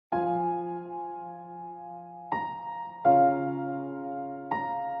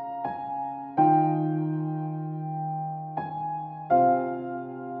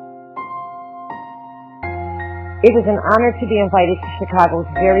It is an honor to be invited to Chicago's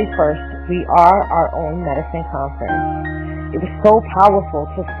very first We Are Our Own Medicine conference. It was so powerful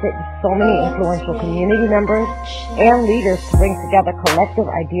to sit with so many influential community members and leaders to bring together collective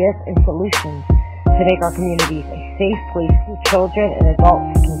ideas and solutions to make our communities a safe place where children and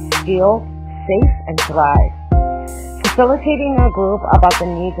adults can feel safe and thrive. Facilitating a group about the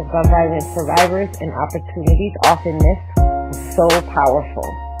needs of gun violence survivors and opportunities often missed was so powerful.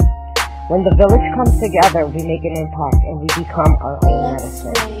 When the village comes together, we make an impact and we become our own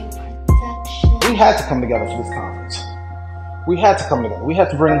medicine. We had to come together for this conference. We had to come together. We had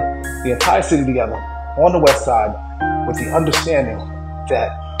to bring the entire city together on the west side with the understanding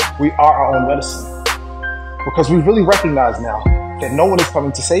that we are our own medicine. Because we really recognize now that no one is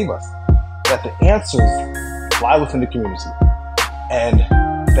coming to save us, that the answers lie within the community, and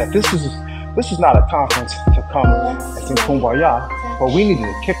that this was not a conference to come and sing Kumbaya, but we needed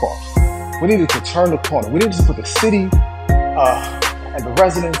a kickoff. We needed to turn the corner. We needed to put the city and the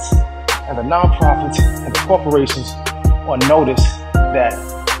residents and the nonprofits and the corporations on notice that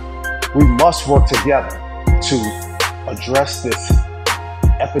we must work together to address this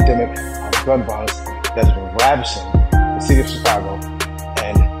epidemic of gun violence that has been ravishing the city of Chicago.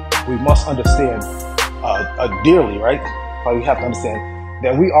 And we must understand dearly, right? But we have to understand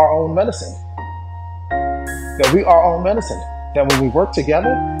that we are our own medicine. That we are our own medicine. That when we work together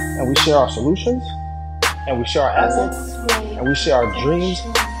and we share our solutions and we share our assets and we share our dreams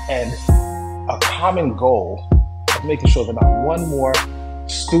and a common goal of making sure that not one more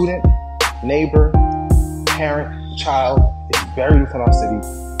student, neighbor, parent, child is buried within our city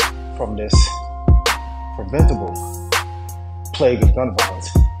from this preventable plague of gun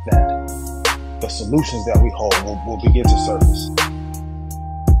violence, that the solutions that we hold will begin to surface.